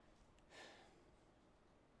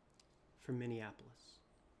For Minneapolis,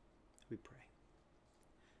 we pray.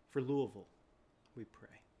 For Louisville, we pray.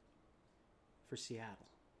 For Seattle,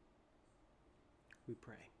 we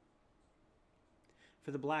pray.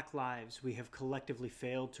 For the Black lives we have collectively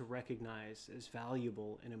failed to recognize as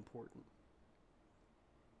valuable and important,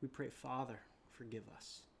 we pray, Father, forgive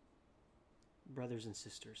us. Brothers and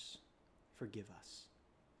sisters, forgive us.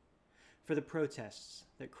 For the protests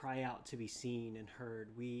that cry out to be seen and heard,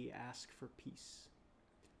 we ask for peace.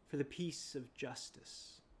 For the peace of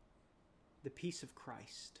justice, the peace of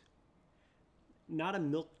Christ. Not a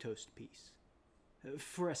milquetoast peace.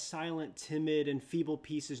 For a silent, timid, and feeble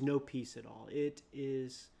peace is no peace at all. It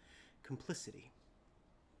is complicity.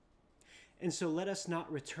 And so let us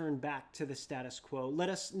not return back to the status quo. Let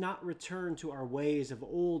us not return to our ways of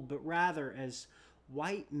old, but rather as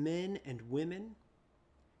white men and women,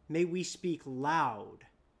 may we speak loud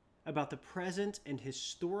about the present and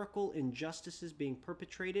historical injustices being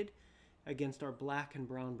perpetrated against our Black and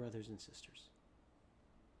brown brothers and sisters.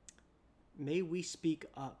 May we speak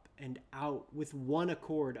up and out with one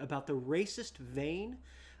accord about the racist vein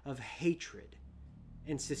of hatred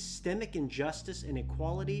and systemic injustice and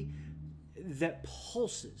inequality that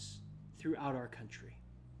pulses throughout our country.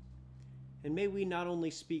 And may we not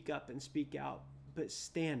only speak up and speak out, but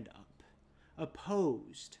stand up,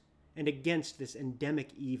 opposed and against this endemic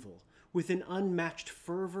evil with an unmatched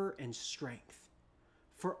fervor and strength.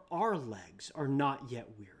 For our legs are not yet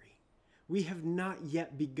weary. We have not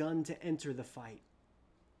yet begun to enter the fight.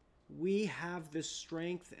 We have the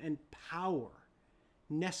strength and power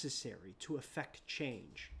necessary to effect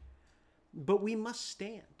change. But we must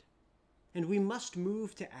stand, and we must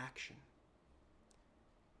move to action.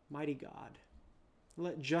 Mighty God,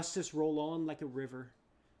 let justice roll on like a river,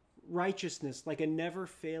 righteousness like a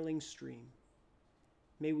never-failing stream.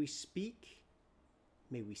 May we speak,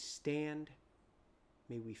 may we stand,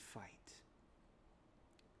 may we fight.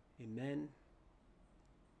 Amen,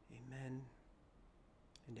 amen,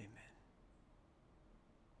 and amen.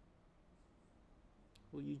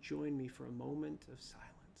 Will you join me for a moment of silence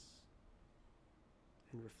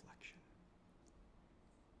and reflection?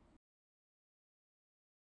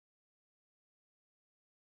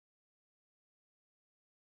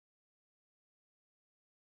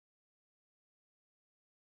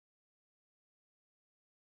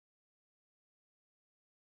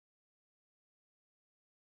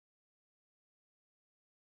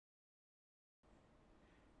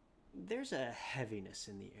 There's a heaviness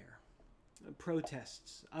in the air.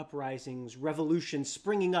 Protests, uprisings, revolutions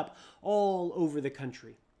springing up all over the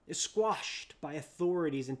country, squashed by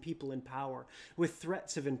authorities and people in power with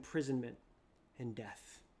threats of imprisonment and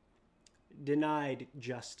death. Denied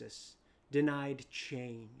justice, denied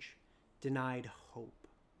change, denied hope.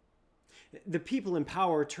 The people in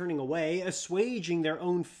power turning away, assuaging their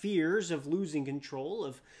own fears of losing control,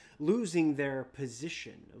 of losing their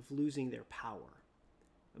position, of losing their power,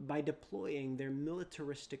 by deploying their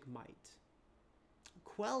militaristic might,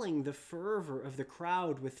 quelling the fervor of the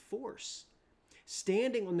crowd with force,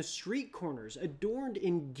 standing on the street corners, adorned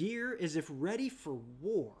in gear as if ready for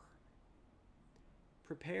war,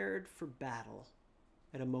 prepared for battle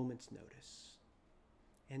at a moment's notice,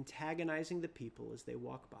 antagonizing the people as they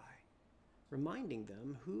walk by, reminding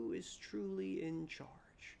them who is truly in charge,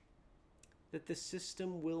 that the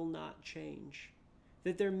system will not change,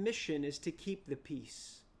 that their mission is to keep the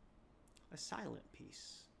peace, a silent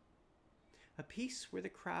peace, a peace where the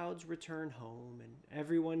crowds return home and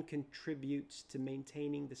everyone contributes to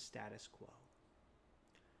maintaining the status quo,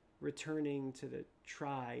 returning to the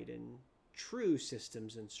tried and true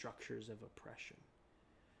systems and structures of oppression,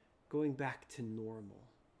 going back to normal,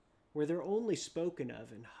 where they're only spoken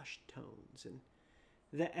of in hushed tones and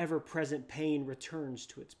the ever-present pain returns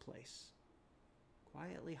to its place,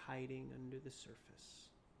 quietly hiding under the surface.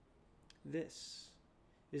 This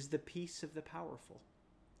is the peace of the powerful.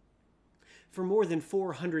 For more than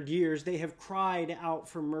 400 years, they have cried out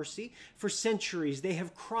for mercy. For centuries, they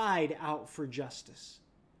have cried out for justice.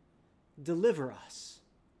 Deliver us.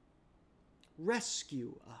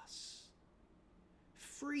 Rescue us.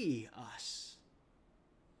 Free us.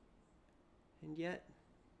 And yet,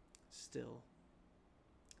 still,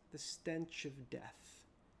 the stench of death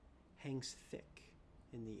hangs thick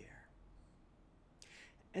in the air.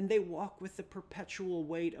 And they walk with the perpetual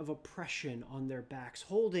weight of oppression on their backs,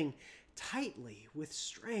 holding tightly with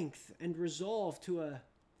strength and resolve to a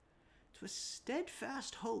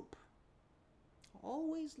steadfast hope,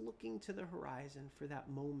 always looking to the horizon for that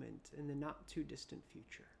moment in the not-too-distant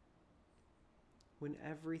future when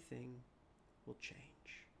everything will change.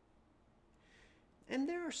 And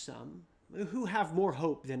there are some, who have more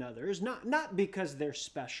hope than others, not because they're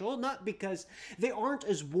special, not because they aren't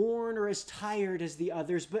as worn or as tired as the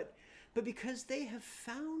others, but because they have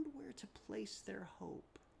found where to place their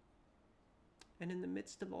hope. And in the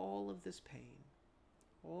midst of all of this pain,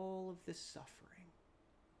 all of this suffering,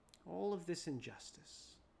 all of this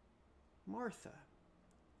injustice, Martha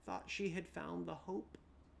thought she had found the hope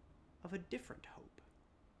of a different hope,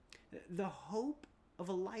 the hope of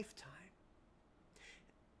a lifetime.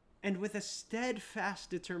 And with a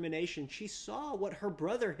steadfast determination, she saw what her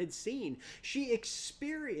brother had seen. She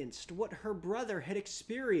experienced what her brother had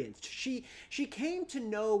experienced. She came to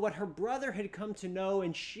know what her brother had come to know,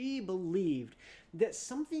 and she believed that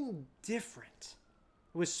something different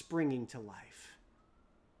was springing to life.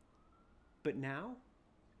 But now,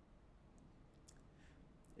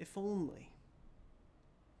 if only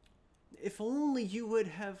you would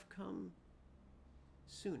have come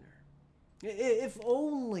sooner. If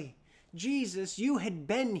only, Jesus, you had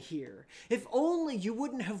been here. If only you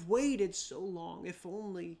wouldn't have waited so long. If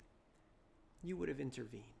only you would have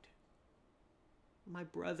intervened. My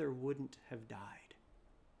brother wouldn't have died.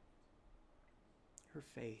 Her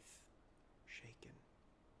faith shaken.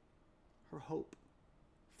 Her hope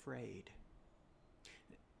frayed.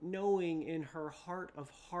 Knowing in her heart of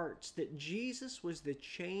hearts that Jesus was the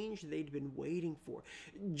change they'd been waiting for.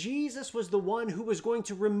 Jesus was the one who was going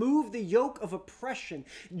to remove the yoke of oppression.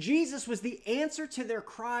 Jesus was the answer to their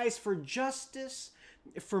cries for justice,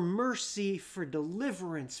 for mercy, for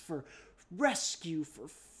deliverance, for rescue, for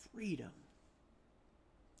freedom.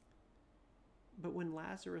 But when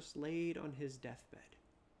Lazarus laid on his deathbed,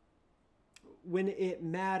 when it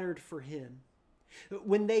mattered for him,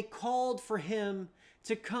 when they called for him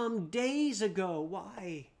to come days ago,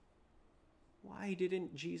 why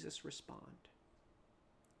didn't Jesus respond?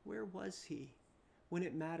 Where was he when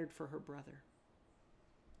it mattered for her brother,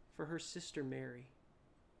 for her sister Mary,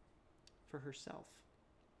 for herself?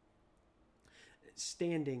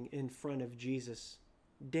 Standing in front of Jesus,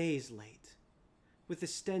 days late, with the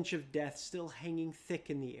stench of death still hanging thick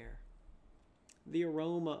in the air, the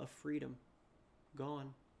aroma of freedom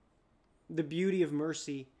gone, the beauty of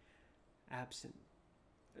mercy absent,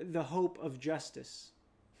 the hope of justice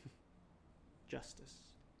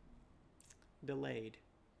delayed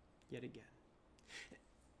yet again.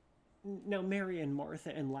 Now, Mary and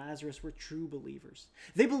Martha and Lazarus were true believers.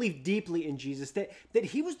 They believed deeply in Jesus, that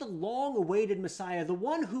he was the long-awaited Messiah, the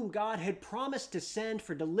one whom God had promised to send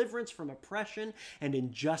for deliverance from oppression and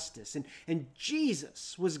injustice. And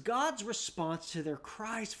Jesus was God's response to their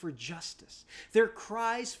cries for justice, their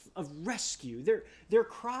cries of rescue, their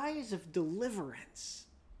cries of deliverance.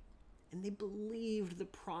 And they believed the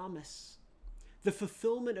promise. The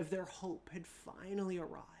fulfillment of their hope had finally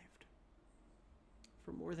arrived.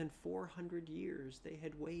 For more than 400 years, they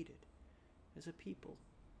had waited as a people.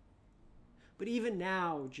 But even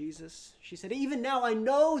now, Jesus, she said, even now I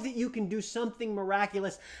know that you can do something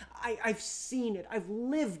miraculous. I've seen it. I've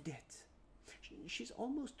lived it. She's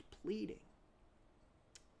almost pleading,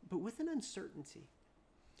 but with an uncertainty.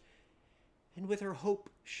 And with her hope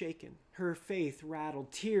shaken, her faith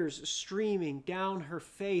rattled, tears streaming down her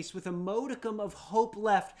face, with a modicum of hope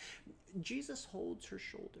left, Jesus holds her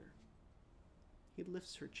shoulder. He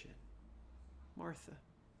lifts her chin. Martha,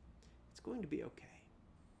 it's going to be okay.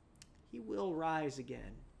 He will rise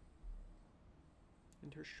again.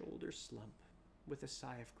 And her shoulders slump with a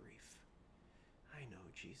sigh of grief. I know,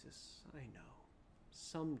 Jesus, I know.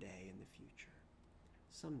 Someday in the future.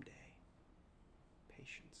 Someday.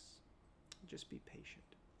 Patience. Just be patient.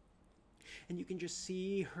 And you can just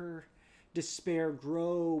see her despair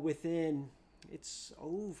grow within. It's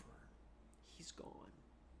over. He's gone.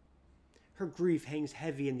 Her grief hangs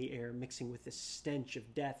heavy in the air, mixing with the stench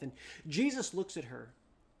of death. And Jesus looks at her.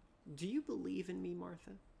 Do you believe in me,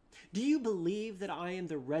 Martha? Do you believe that I am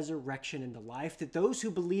the resurrection and the life, that those who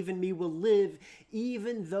believe in me will live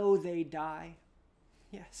even though they die?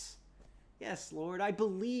 Yes. Yes, Lord, I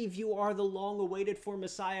believe you are the long-awaited for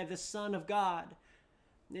Messiah, the Son of God.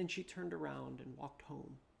 And she turned around and walked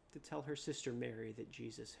home to tell her sister Mary that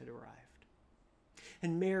Jesus had arrived.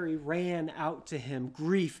 And Mary ran out to him,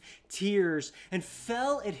 grief, tears, and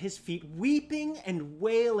fell at his feet, weeping and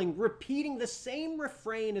wailing, repeating the same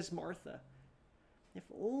refrain as Martha. If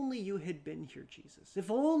only you had been here, Jesus. If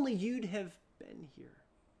only you'd have been here.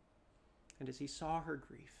 And as he saw her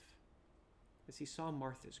grief, as he saw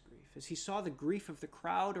Martha's grief, as he saw the grief of the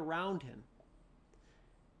crowd around him,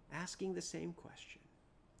 asking the same question,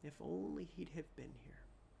 if only he'd have been here.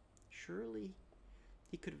 Surely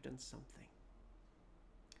he could have done something.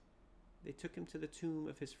 They took him to the tomb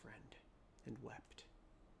of his friend and wept.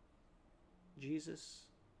 Jesus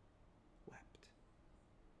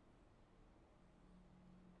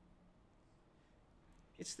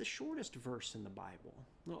It's the shortest verse in the Bible,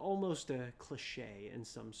 almost a cliche in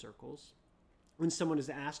some circles. When someone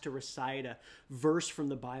is asked to recite a verse from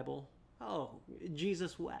the Bible, oh,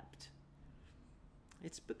 Jesus wept.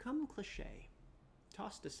 It's become cliche,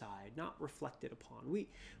 tossed aside, not reflected upon.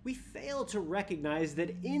 We fail to recognize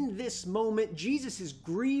that in this moment, Jesus is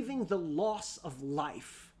grieving the loss of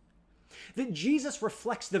life. That Jesus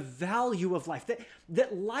reflects the value of life,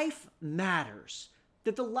 that life matters,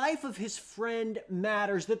 that the life of his friend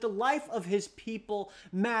matters, that the life of his people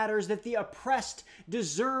matters, that the oppressed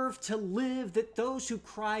deserve to live, that those who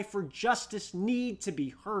cry for justice need to be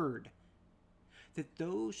heard, that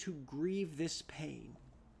those who grieve this pain,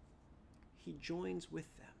 he joins with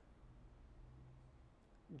them.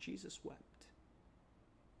 Jesus wept,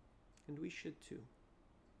 and we should too.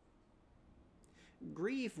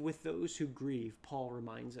 Grieve with those who grieve, Paul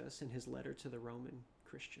reminds us in his letter to the Roman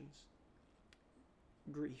Christians.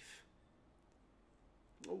 Grief.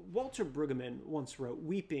 Walter Brueggemann once wrote,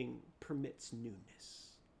 "Weeping permits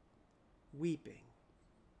newness." Weeping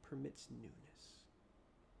permits newness.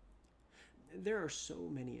 There are so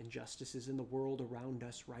many injustices in the world around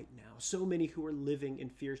us right now. So many who are living in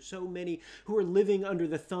fear. So many who are living under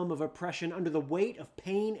the thumb of oppression, under the weight of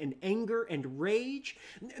pain and anger and rage.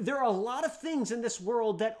 There are a lot of things in this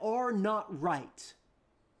world that are not right.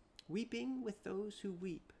 Weeping with those who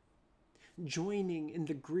weep. Joining in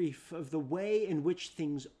the grief of the way in which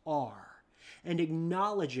things are, and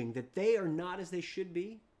acknowledging that they are not as they should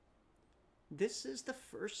be. This is the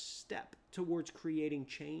first step towards creating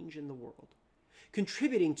change in the world,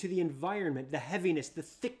 contributing to the environment, the heaviness, the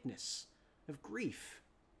thickness of grief.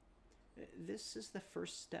 This is the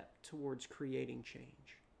first step towards creating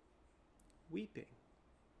change. Weeping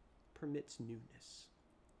permits newness.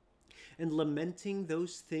 And lamenting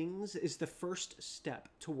those things is the first step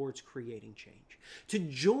towards creating change. To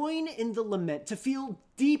join in the lament, to feel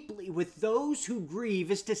deeply with those who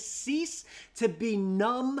grieve, is to cease to be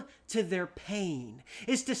numb to their pain,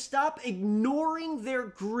 is to stop ignoring their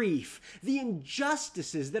grief, the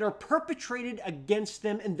injustices that are perpetrated against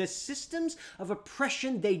them, and the systems of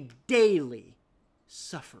oppression they daily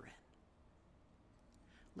suffer in.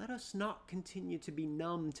 Let us not continue to be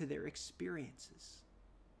numb to their experiences.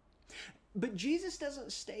 But Jesus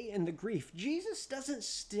doesn't stay in the grief. Jesus doesn't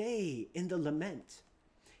stay in the lament.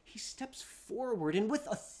 He steps forward and with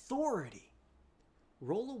authority,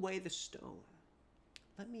 roll away the stone.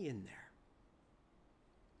 Let me in there.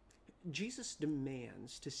 Jesus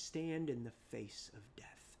demands to stand in the face of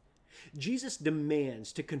death. Jesus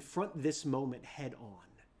demands to confront this moment head on.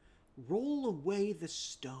 Roll away the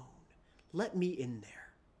stone. Let me in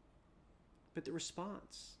there. But the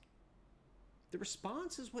response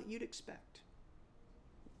is what you'd expect.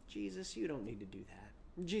 Jesus, you don't need to do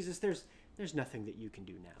that. Jesus, there's nothing that you can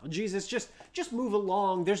do now. Jesus, just move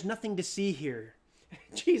along. There's nothing to see here.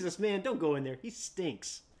 Jesus, man, don't go in there. He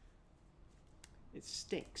stinks. It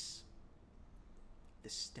stinks. The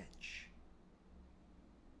stench.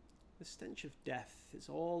 The stench of death is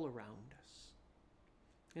all around us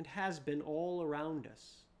and has been all around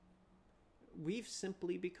us. We've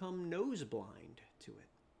simply become nose blind to it.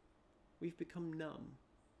 We've become numb.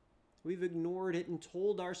 We've ignored it and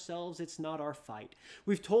told ourselves it's not our fight.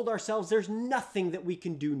 We've told ourselves there's nothing that we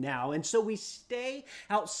can do now, and so we stay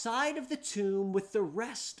outside of the tomb with the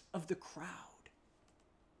rest of the crowd.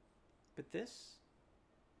 But this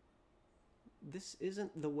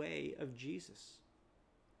isn't the way of Jesus.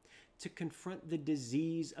 To confront the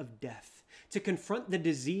disease of death, to confront the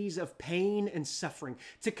disease of pain and suffering,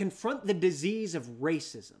 to confront the disease of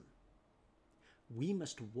racism, we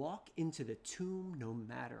must walk into the tomb no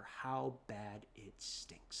matter how bad it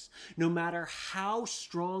stinks. No matter how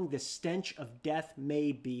strong the stench of death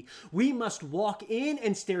may be, we must walk in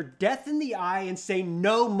and stare death in the eye and say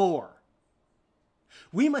no more.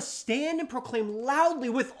 We must stand and proclaim loudly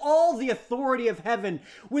with all the authority of heaven,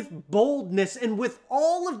 with boldness and with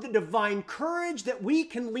all of the divine courage that we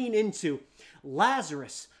can lean into.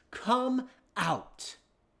 Lazarus, come out.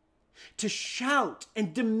 To shout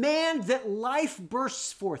and demand that life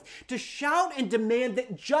bursts forth. To shout and demand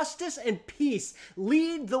that justice and peace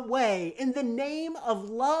lead the way in the name of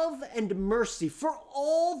love and mercy for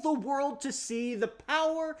all the world to see the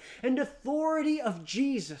power and authority of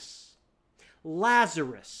Jesus.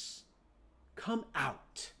 Lazarus, come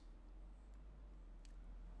out.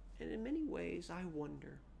 And in many ways, I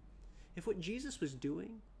wonder if what Jesus was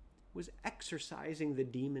doing was exorcising the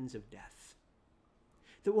demons of death.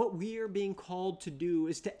 That what we are being called to do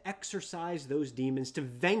is to exorcise those demons, to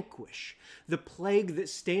vanquish the plague that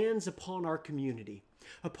stands upon our community,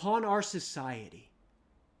 upon our society,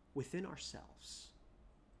 within ourselves.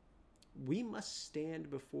 we must stand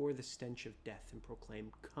before the stench of death and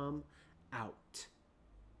proclaim, "Come out."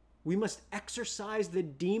 We must exorcise the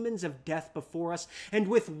demons of death before us, and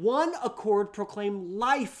with one accord proclaim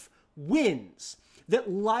life wins,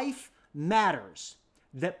 that life matters,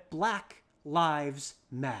 that Black lives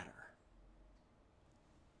matter.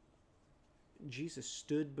 Jesus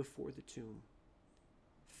stood before the tomb,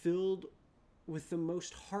 filled with the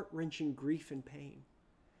most heart-wrenching grief and pain,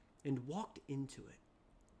 and walked into it.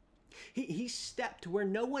 He stepped where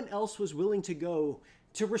no one else was willing to go,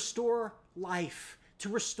 to restore life, to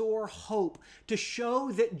restore hope, to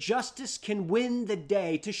show that justice can win the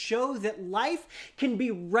day, to show that life can be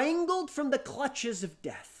wrangled from the clutches of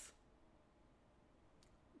death.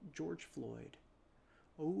 George Floyd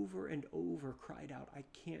over and over cried out, "I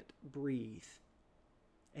can't breathe,"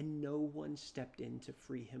 and no one stepped in to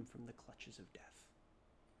free him from the clutches of death.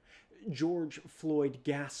 George Floyd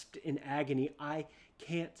gasped in agony, "I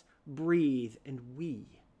can't breathe," and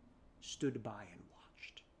we stood by and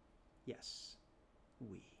watched. Yes,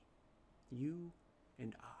 we, you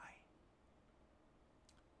and I.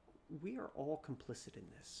 We are all complicit in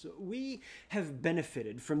this. We have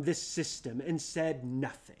benefited from this system and said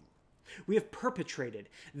nothing. We have perpetrated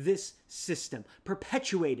this system,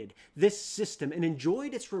 perpetuated this system, and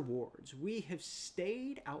enjoyed its rewards. We have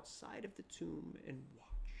stayed outside of the tomb and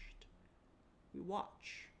watched. We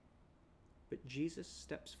watch, but Jesus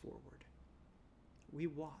steps forward. We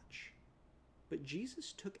watch, but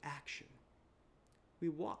Jesus took action. We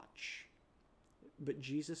watch, but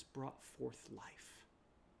Jesus brought forth life.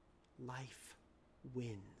 Life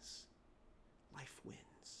wins. Life wins.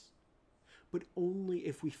 But only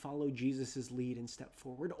if we follow Jesus' lead and step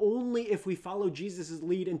forward. Only if we follow Jesus'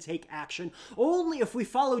 lead and take action. Only if we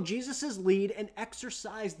follow Jesus' lead and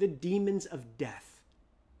exorcise the demons of death.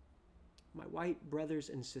 My white brothers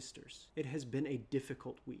and sisters, it has been a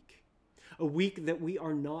difficult week. A week that we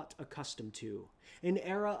are not accustomed to. An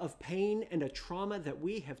era of pain and a trauma that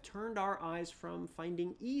we have turned our eyes from,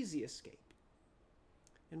 finding easy escape.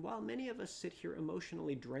 And while many of us sit here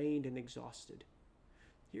emotionally drained and exhausted,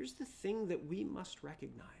 here's the thing that we must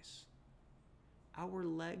recognize. Our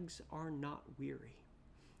legs are not weary.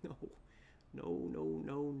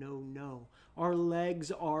 No. Our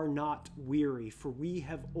legs are not weary, for we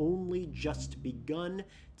have only just begun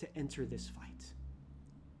to enter this fight.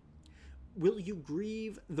 Will you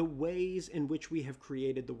grieve the ways in which we have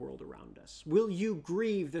created the world around us? Will you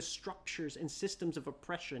grieve the structures and systems of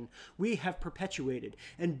oppression we have perpetuated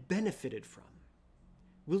and benefited from?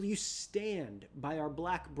 Will you stand by our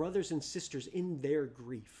Black brothers and sisters in their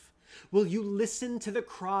grief? Will you listen to the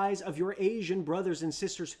cries of your Asian brothers and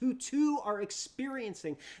sisters who too are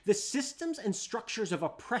experiencing the systems and structures of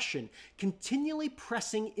oppression continually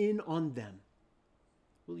pressing in on them?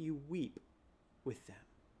 Will you weep with them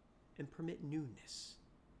and permit newness,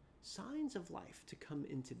 signs of life to come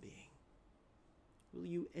into being? Will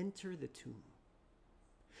you enter the tomb?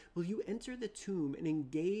 Will you enter the tomb and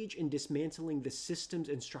engage in dismantling the systems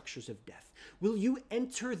and structures of death? Will you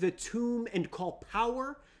enter the tomb and call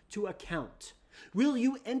power to account? Will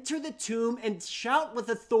you enter the tomb and shout with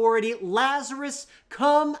authority, "Lazarus,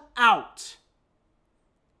 come out"?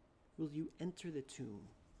 Will you enter the tomb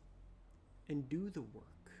and do the work?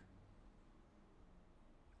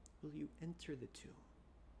 Will you enter the tomb?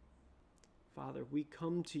 Father, we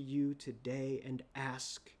come to you today and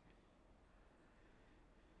ask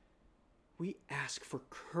for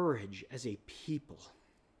courage as a people.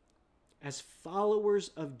 As followers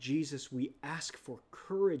of Jesus, we ask for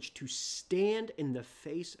courage to stand in the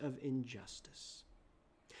face of injustice,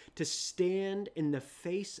 to stand in the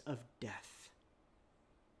face of death,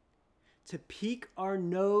 to peek our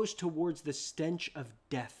nose towards the stench of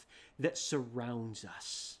death that surrounds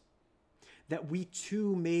us, that we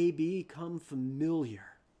too may become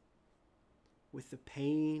familiar with the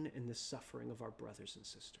pain and the suffering of our brothers and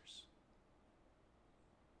sisters.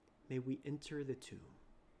 May we enter the tomb,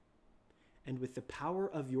 and with the power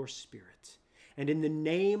of your Spirit, and in the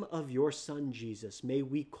name of your Son, Jesus, may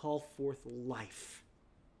we call forth life.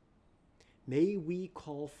 May we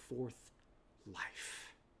call forth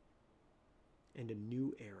life and a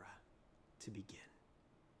new era to begin.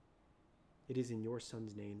 It is in your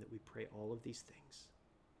Son's name that we pray all of these things.